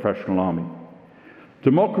of the professional army.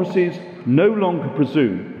 Democracies no longer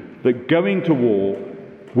presume that going to war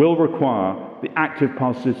will require the active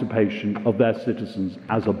participation of their citizens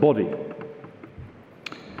as a body.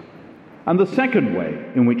 And the second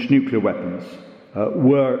way in which nuclear weapons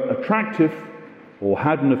were attractive or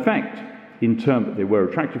had an effect in terms, they were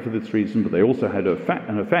attractive for this reason, but they also had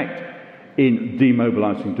an effect in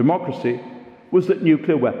demobilizing democracy, was that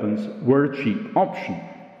nuclear weapons were a cheap option.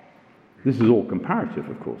 This is all comparative,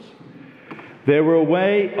 of course. They were a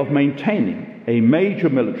way of maintaining a major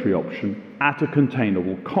military option at a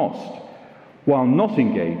containable cost, while not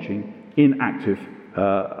engaging in active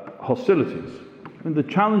hostilities. And the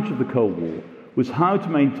challenge of the Cold War was how to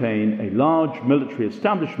maintain a large military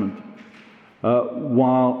establishment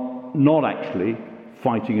while not actually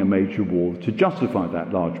fighting a major war to justify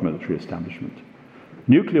that large military establishment.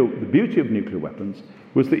 The beauty of nuclear weapons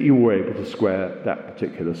was that you were able to square that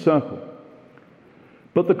particular circle.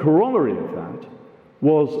 But the corollary of that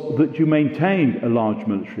was that you maintained a large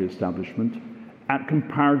military establishment at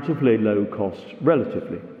comparatively low cost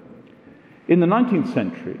relatively. In the 19th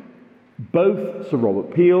century, both Sir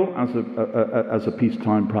Robert Peel, as a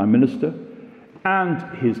peacetime Prime Minister, and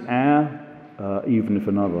his heir, even if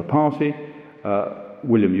another party,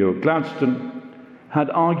 William Ewart Gladstone, had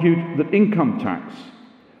argued that income tax,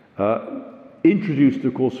 introduced,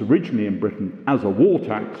 of course, originally in Britain as a war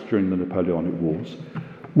tax during the Napoleonic Wars,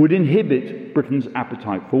 would inhibit Britain's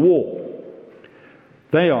appetite for war.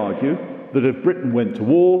 They argue that if Britain went to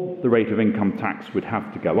war, the rate of income tax would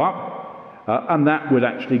have to go up, and that would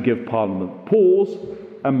actually give Parliament pause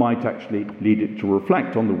and might actually lead it to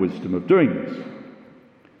reflect on the wisdom of doing this.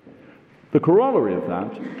 The corollary of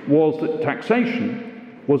that was that taxation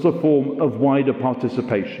was a form of wider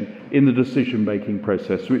participation in the decision-making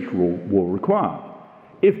process which war required.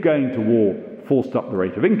 If going to war forced up the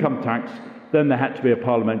rate of income tax, then there had to be a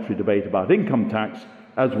parliamentary debate about income tax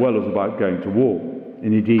as well as about going to war.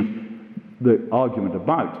 And indeed, the argument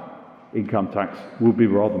about income tax will be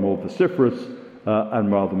rather more vociferous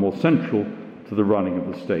and rather more central to to the running of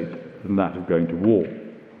the state than that of going to war.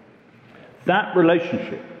 That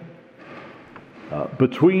relationship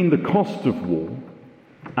between the cost of war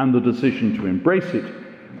and the decision to embrace it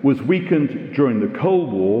was weakened during the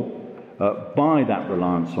Cold War by that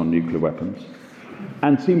reliance on nuclear weapons,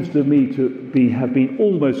 and seems to me to have been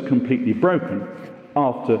almost completely broken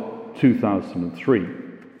after 2003.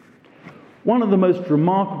 One of the most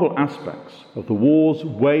remarkable aspects of the wars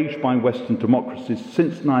waged by Western democracies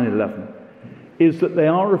since 9/11 is that they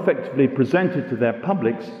are effectively presented to their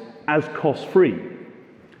publics as cost-free.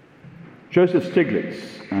 Joseph Stiglitz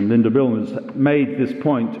and Linda Milner made this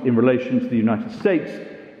point in relation to the United States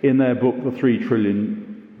in their book, The $3 Trillion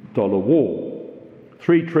War.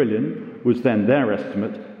 $3 trillion was then their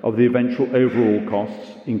estimate of the eventual overall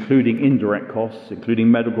costs, including indirect costs, including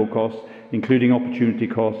medical costs, including opportunity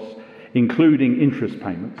costs, including interest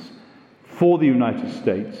payments, for the United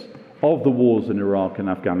States of the wars in Iraq and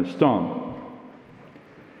Afghanistan.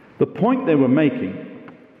 The point they were making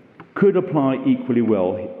could apply equally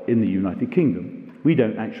well in the United Kingdom. We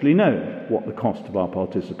don't actually know what the cost of our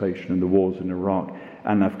participation in the wars in Iraq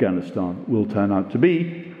and Afghanistan will turn out to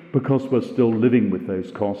be, because we're still living with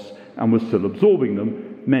those costs and we're still absorbing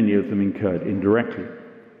them, many of them incurred indirectly.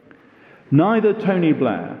 Neither Tony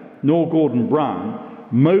Blair nor Gordon Brown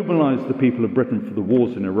mobilised the people of Britain for the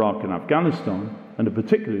wars in Iraq and Afghanistan, and in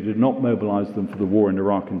particular did not mobilise them for the war in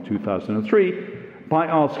Iraq in 2003, by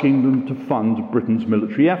asking them to fund Britain's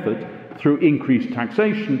military effort through increased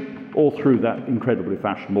taxation or through that incredibly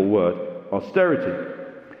fashionable word, austerity.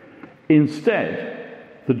 Instead,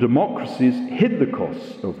 the democracies hid the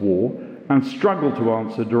costs of war and struggled to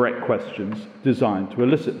answer direct questions designed to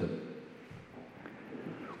elicit them.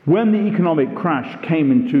 When the economic crash came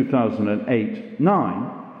in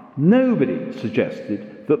 2008-9, nobody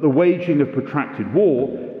suggested that the waging of protracted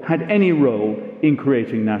war had any role in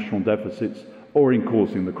creating national deficits or in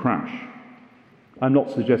causing the crash. I'm not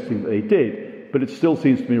suggesting that they did, but it still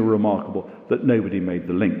seems to me remarkable that nobody made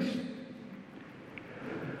the links.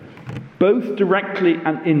 Both directly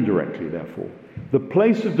and indirectly, therefore, the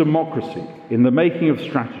place of democracy in the making of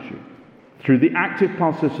strategy, through the active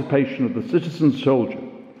participation of the citizen soldier,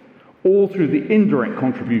 or through the indirect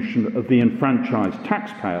contribution of the enfranchised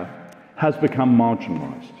taxpayer, has become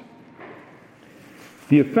marginalised.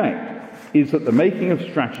 The effect is that the making of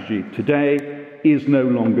strategy today is no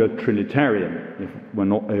longer trilitarian, if we're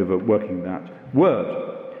not overworking that word.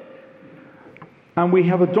 And we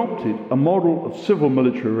have adopted a model of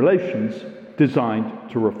civil-military relations designed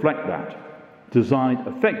to reflect that, designed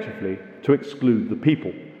effectively to exclude the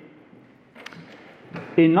people.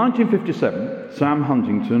 In 1957, Sam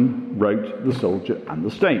Huntington wrote The Soldier and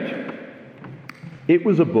the State. It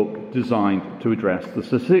was a book designed to address the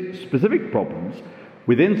specific problems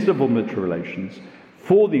within civil-military relations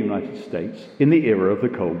for the United States in the era of the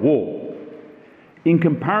Cold War. In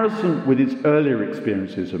comparison with its earlier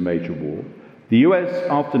experiences of major war, the US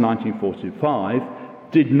after 1945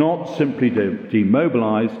 did not simply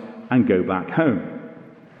demobilise and go back home.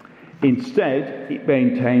 Instead, it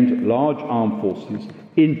maintained large armed forces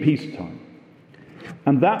in peacetime.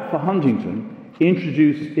 And that, for Huntington,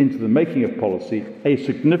 introduced into the making of policy a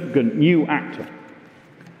significant new actor,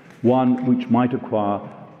 one which might acquire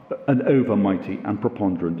an overmighty and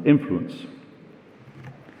preponderant influence.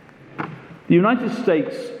 The United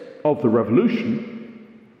States of the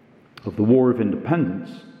Revolution, of the War of Independence,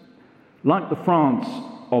 like the France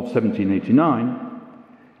of 1789,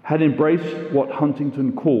 had embraced what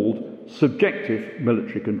Huntington called subjective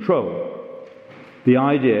military control, the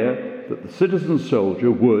idea that the citizen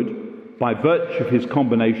soldier would, by virtue of his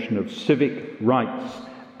combination of civic rights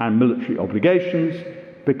and military obligations,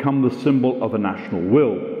 become the symbol of a national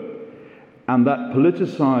will, and that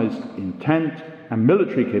politicised intent and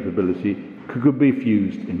military capability could be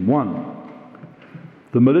fused in one.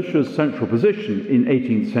 The militia's central position in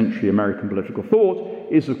 18th century American political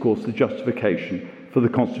thought is, of course, the justification for the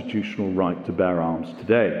constitutional right to bear arms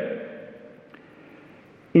today.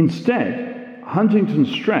 Instead, Huntington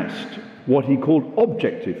stressed what he called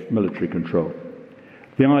objective military control,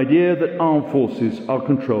 the idea that armed forces are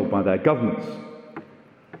controlled by their governments.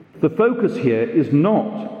 The focus here is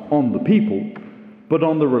not on the people, but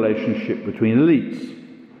on the relationship between elites,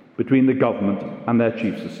 between the government and their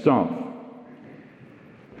chiefs of staff.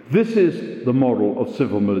 This is the model of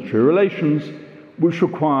civil-military relations which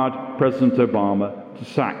required President Obama to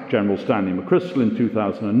sack General Stanley McChrystal in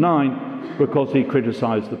 2009 because he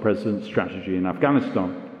criticised the president's strategy in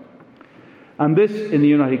Afghanistan. And this, in the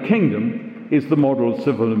United Kingdom, is the model of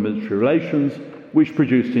civil and military relations which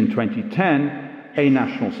produced in 2010 a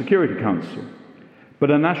National Security Council,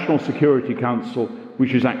 but a National Security Council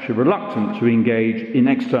which is actually reluctant to engage in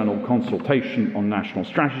external consultation on national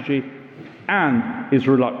strategy, and is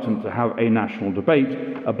reluctant to have a national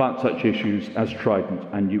debate about such issues as Trident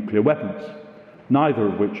and nuclear weapons, neither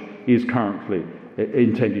of which is currently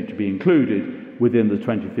intended to be included within the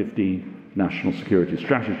 2015 National Security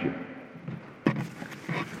Strategy.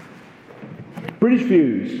 British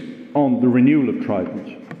views on the renewal of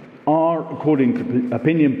Trident are, according to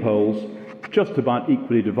opinion polls, just about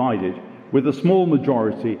equally divided, with a small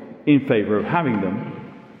majority in favour of having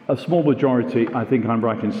them. A small majority, I think I'm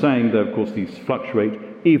right in saying, though of course these fluctuate,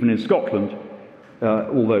 even in Scotland,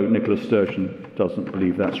 although Nicola Sturgeon doesn't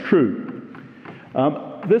believe that's true.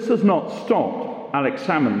 This has not stopped Alex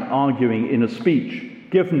Salmond arguing in a speech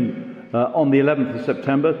given on the 11th of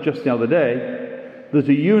September, just the other day, that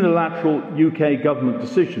a unilateral UK government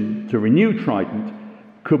decision to renew Trident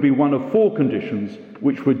could be one of 4 conditions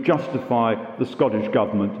which would justify the Scottish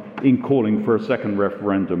government in calling for a second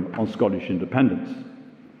referendum on Scottish independence.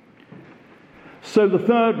 So the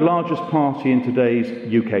third largest party in today's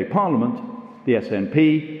UK Parliament, the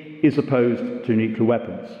SNP, is opposed to nuclear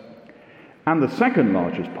weapons. And the second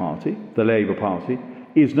largest party, the Labour Party,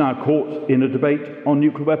 is now caught in a debate on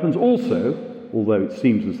nuclear weapons also, although it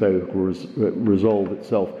seems as though it will resolve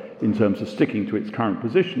itself in terms of sticking to its current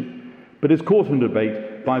position, but is caught in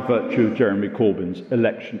debate by virtue of Jeremy Corbyn's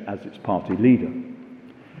election as its party leader.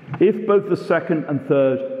 If both the second and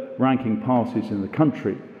third ranking parties in the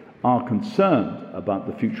country are concerned about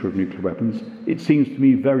the future of nuclear weapons, it seems to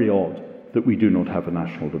me very odd that we do not have a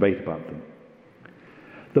national debate about them.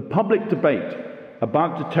 The public debate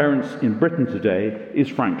about deterrence in Britain today is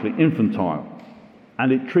frankly infantile,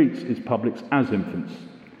 and it treats its publics as infants.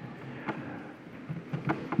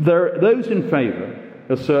 Those in favour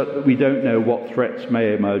assert that we don't know what threats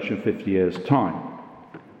may emerge in 50 years' time.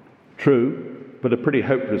 True, but a pretty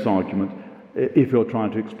hopeless argument if you're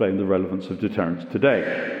trying to explain the relevance of deterrence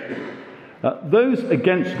today. Those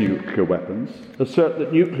against nuclear weapons assert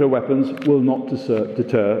that nuclear weapons will not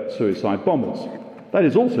deter suicide bombers. That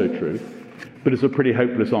is also true, but it's a pretty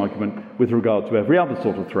hopeless argument with regard to every other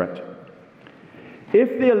sort of threat.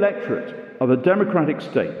 If the electorate of a democratic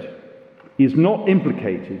state is not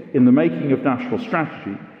implicated in the making of national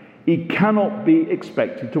strategy, it cannot be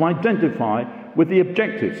expected to identify with the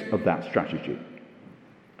objectives of that strategy.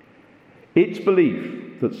 Its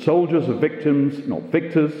belief that soldiers are victims, not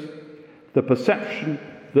victors, the perception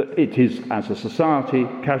that it is, as a society,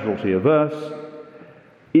 casualty averse,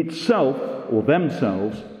 itself, or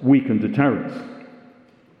themselves, weaken deterrence.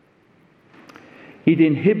 It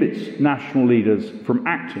inhibits national leaders from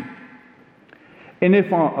acting. And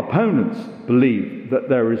if our opponents believe that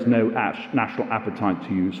there is no national appetite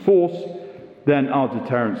to use force, then our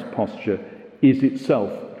deterrence posture is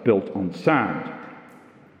itself built on sand.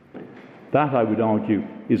 That, I would argue,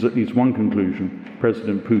 is at least one conclusion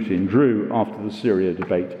President Putin drew after the Syria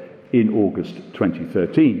debate in August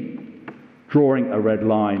 2013, drawing a red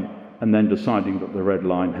line and then deciding that the red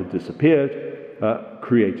line had disappeared,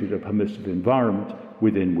 created a permissive environment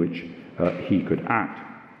within which he could act.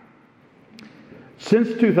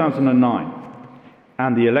 Since 2009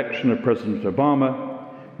 and the election of President Obama,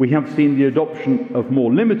 we have seen the adoption of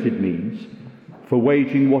more limited means for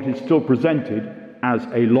waging what is still presented as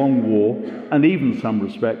a long war, and even in some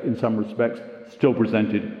respects, still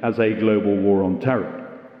presented as a global war on terror.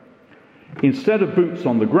 Instead of boots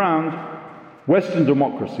on the ground, Western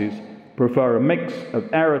democracies prefer a mix of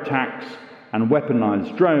air attacks and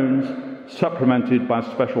weaponized drones, supplemented by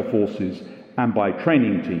special forces and by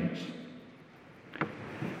training teams.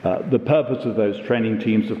 The purpose of those training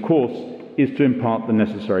teams, of course, is to impart the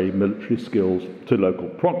necessary military skills to local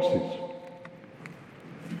proxies.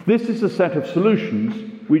 This is a set of solutions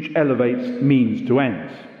which elevates means to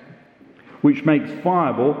ends, which makes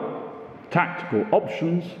viable tactical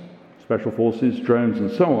options, special forces, drones and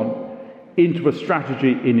so on, into a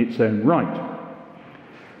strategy in its own right,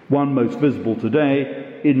 one most visible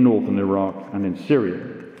today in northern Iraq and in Syria,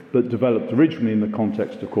 but developed originally in the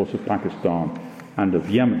context, of course, of Pakistan and of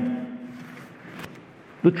Yemen.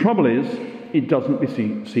 The trouble is, it doesn't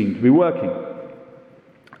seem to be working.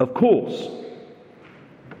 Of course,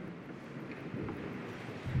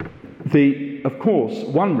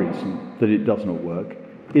 one reason that it does not work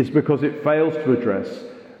is because it fails to address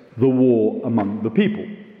the war among the people,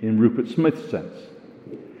 in Rupert Smith's sense.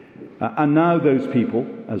 And now those people,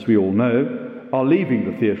 as we all know, are leaving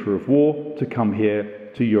the theatre of war to come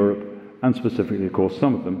here to Europe, and specifically, of course,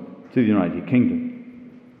 some of them, to the United Kingdom.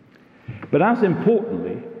 But as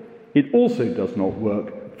importantly, it also does not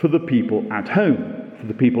work for the people at home, for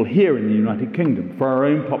the people here in the United Kingdom, for our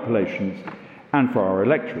own populations and for our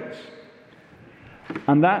electorates.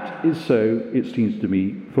 And that is so, it seems to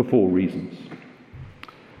me, for 4 reasons.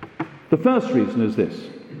 The first reason is this: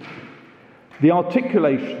 the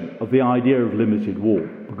articulation of the idea of limited war,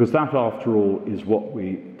 because that, after all, is what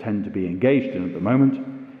we tend to be engaged in at the moment,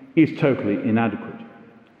 is totally inadequate.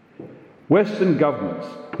 Western governments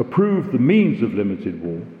approve the means of limited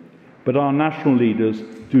war, but our national leaders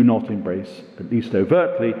do not embrace, at least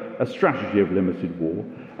overtly, a strategy of limited war,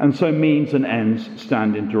 and so means and ends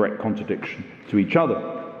stand in direct contradiction to each other.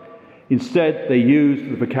 Instead, they use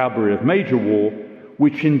the vocabulary of major war,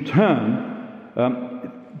 which in turn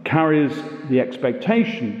carries the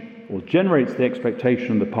expectation, or generates the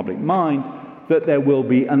expectation in the public mind, that there will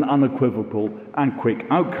be an unequivocal and quick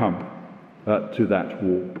outcome to that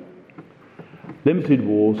war. Limited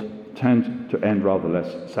wars tend to end rather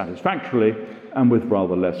less satisfactorily and with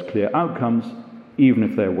rather less clear outcomes, even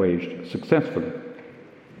if they're waged successfully.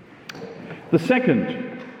 The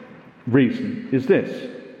second reason is this: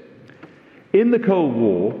 in the Cold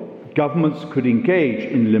War, governments could engage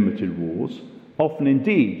in limited wars, often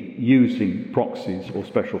indeed using proxies or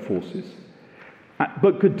special forces,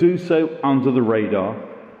 but could do so under the radar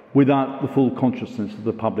without the full consciousness of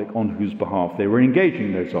the public on whose behalf they were engaging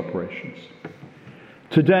in those operations.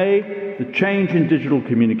 Today, the change in digital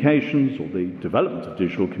communications, or the development of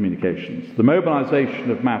digital communications, the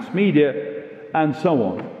mobilization of mass media, and so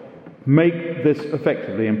on, make this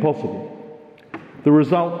effectively impossible. The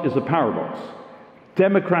result is a paradox.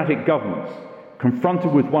 Democratic governments,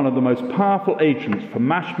 confronted with one of the most powerful agents for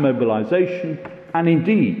mass mobilization, and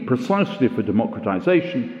indeed precisely for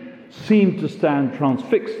democratization, seem to stand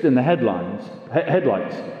transfixed in the headlights,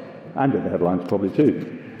 and in the headlines probably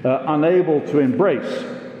too, unable to embrace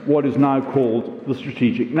what is now called the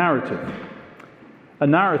strategic narrative. A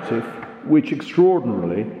narrative which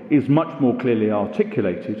extraordinarily is much more clearly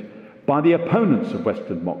articulated by the opponents of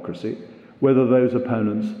Western democracy, whether those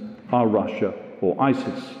opponents are Russia or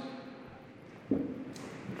ISIS.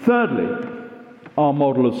 Thirdly, our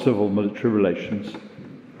model of civil-military relations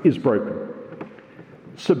is broken.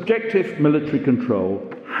 Subjective military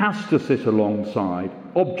control has to sit alongside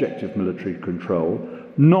objective military control,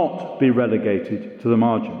 not be relegated to the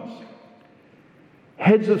margins.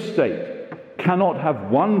 Heads of state cannot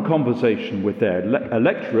have one conversation with their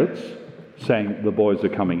electorates, saying the boys are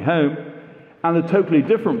coming home, and a totally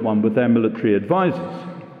different one with their military advisors.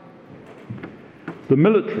 The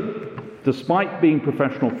military, despite being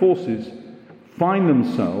professional forces, find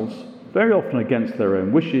themselves, very often against their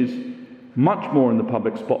own wishes, much more in the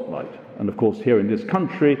public spotlight. And of course, here in this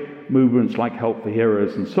country, movements like Help for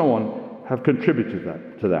Heroes and so on have contributed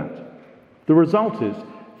to that. The result is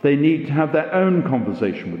they need to have their own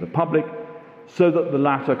conversation with the public so that the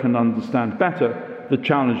latter can understand better the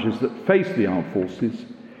challenges that face the armed forces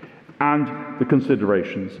and the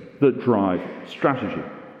considerations that drive strategy.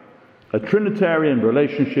 A Trinitarian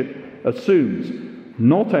relationship assumes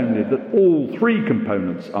not only that all 3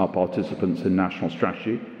 components are participants in national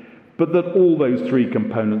strategy, but that all those 3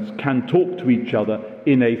 components can talk to each other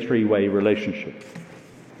in a 3-way relationship.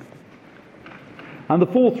 And the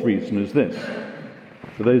fourth reason is this.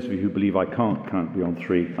 For those of you who believe I can't count beyond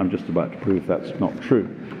 3, I'm just about to prove that's not true.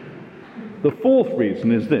 The fourth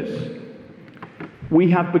reason is this. We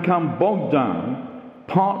have become bogged down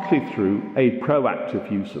partly through a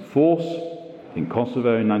proactive use of force in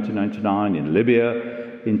Kosovo in 1999, in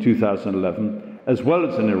Libya in 2011, as well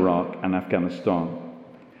as in Iraq and Afghanistan.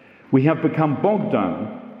 We have become bogged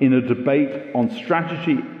down in a debate on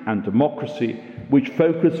strategy and democracy which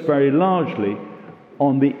focus very largely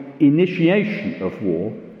on the initiation of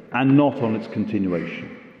war and not on its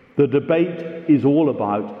continuation. The debate is all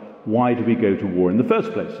about why do we go to war in the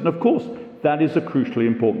first place? And of course, that is a crucially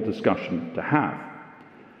important discussion to have.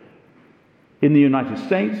 In the United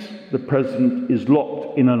States, the President is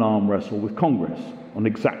locked in an arm wrestle with Congress on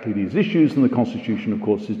exactly these issues, and the Constitution, of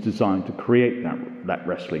course, is designed to create that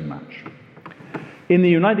wrestling match. In the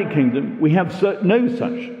United Kingdom, we have no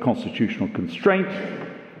such constitutional constraint,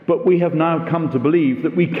 but we have now come to believe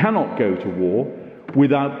that we cannot go to war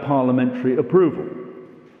without parliamentary approval.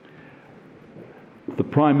 The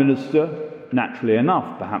Prime Minister, naturally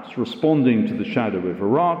enough, perhaps responding to the shadow of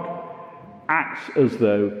Iraq, acts as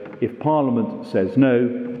though if Parliament says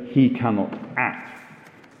no, he cannot act.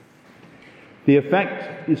 The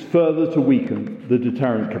effect is further to weaken the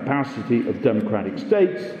deterrent capacity of democratic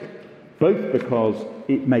states, both because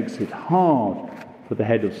it makes it hard for the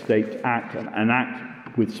head of state to act and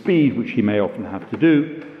act with speed, which he may often have to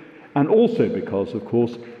do, and also because, of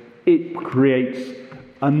course, it creates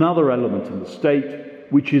another element in the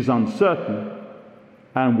state which is uncertain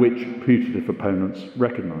and which putative opponents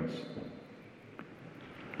recognise.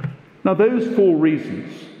 Now, those four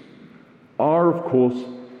reasons are, of course,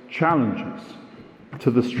 challenges to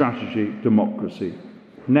the strategy-democracy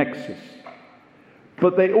nexus,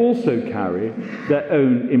 but they also carry their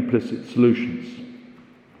own implicit solutions.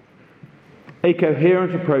 A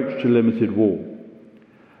coherent approach to limited war,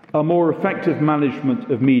 a more effective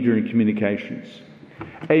management of media and communications,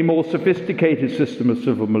 a more sophisticated system of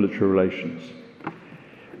civil-military relations,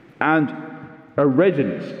 and a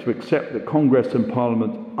readiness to accept that Congress and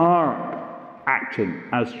Parliament are acting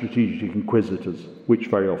as strategic inquisitors, which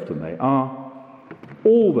very often they are.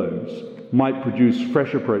 All those might produce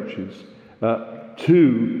fresh approaches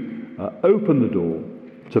to open the door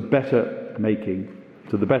to the better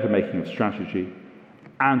making of strategy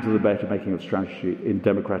and to the better making of strategy in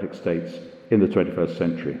democratic states in the 21st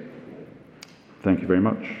century. Thank you very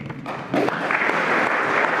much.